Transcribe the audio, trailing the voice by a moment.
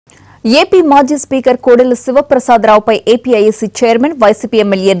AP మాజీ speaker Kodela Shiva Prasad రావుపై APISC chairman YCP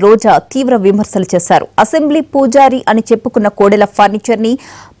MLA రోజా తీవ్ర విమర్శలు చేశారు. అసెంబ్లీ పూజారి అని చెప్పుకున్న కోడెల ఫర్నిచర్ ని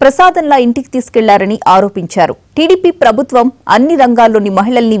ప్రసాదంలా ఇంటికి తీసుకెళ్లారని ఆరోపించారు. టీడీపీ ప్రభుత్వం అన్ని రంగాల్లోని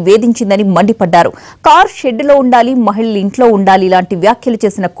మహిళల్ని వేధించిందని మండిపడ్డారు. కార్ షెడ్డులో ఉండాలి, మహిళలు ఇంట్లో ఉండాలి లాంటి వ్యాఖ్యలు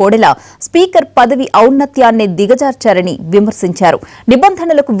చేసిన కోడెల స్పీకర్ పదవి ఔన్నత్యాన్నే దిగజార్చారని విమర్శించారు.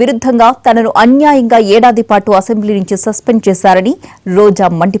 నిబంధనలకు విరుద్ధంగా తనను అన్యాయంగా ఏడాది పాటు అసెంబ్లీ నుంచి సస్పెండ్ చేశారని రోజా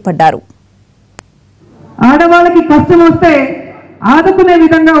మండిపడ్డారు. ఆడవాళ్ళకి కష్టం వస్తే ఆదుకునే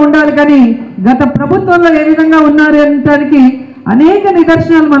విధంగా ఉండాలి కానీ గత ప్రభుత్వంలో ఏ విధంగా ఉన్నారు అనడానికి అనేక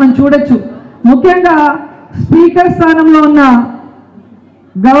నిదర్శనాలు మనం చూడొచ్చు. ముఖ్యంగా స్పీకర్ స్థానంలో ఉన్న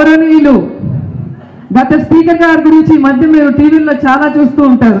గౌరవనీయులు గత స్పీకర్ గారి గురించి మధ్య మీరు టీవీల్లో చాలా చూస్తూ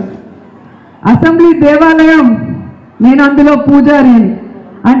ఉంటారు. అసెంబ్లీ దేవాలయం, నేను అందులో పూజారి అని.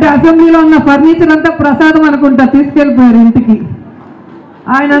 అంటే అసెంబ్లీలో ఉన్న ఫర్నిచర్ అంతా ప్రసాదం అనుకుంటా తీసుకెళ్ళిపోయారు ఇంటికి.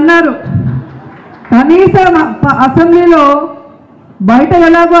 ఆయన అన్నారు, కనీసం అసెంబ్లీలో బయట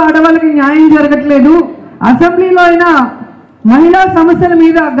ఎలాగో ఆడవాళ్ళకి న్యాయం జరగట్లేదు, అసెంబ్లీలో అయినా మహిళా సమస్యల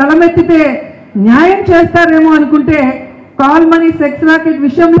మీద గళమెత్తితే న్యాయం చేస్తారేమో అనుకుంటే కాల్ మనీ సెక్స్ రాకెట్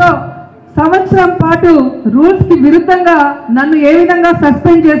విషయంలో సంవత్సరం పాటు రూల్స్ కి విరుద్ధంగా నన్ను ఏ విధంగా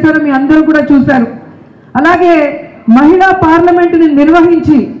సస్పెండ్ చేశారో మీ అందరూ కూడా చూశారు. అలాగే మహిళా పార్లమెంటుని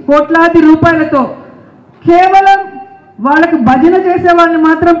నిర్వహించి కోట్లాది రూపాయలతో కేవలం వాళ్ళకి భజన చేసే వాళ్ళని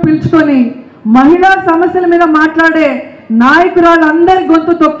మాత్రం పిలుచుకొని మహిళా సమస్యల మీద మాట్లాడే నాయకురాళ్ళందరి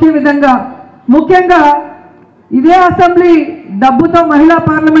గొంతు తొక్కే విధంగా, ముఖ్యంగా ఇదే అసెంబ్లీ డబ్బుతో మహిళా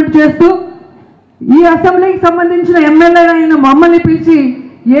పార్లమెంట్ చేస్తూ ఈ అసెంబ్లీకి సంబంధించిన ఎమ్మెల్యే అయిన మమ్మల్ని పిలిచి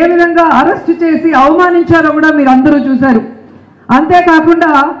ఏ విధంగా అరెస్ట్ చేసి అవమానించారో కూడా మీరు అందరూ చూశారు.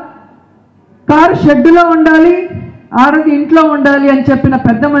 అంతేకాకుండా కారు షెడ్డులో ఉండాలి, ఆడది ఇంట్లో ఉండాలి అని చెప్పిన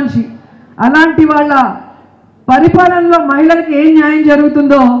పెద్ద మనిషి. అలాంటి వాళ్ళ పరిపాలనలో మహిళలకు ఏం న్యాయం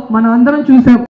జరుగుతుందో మనం అందరం చూసాం.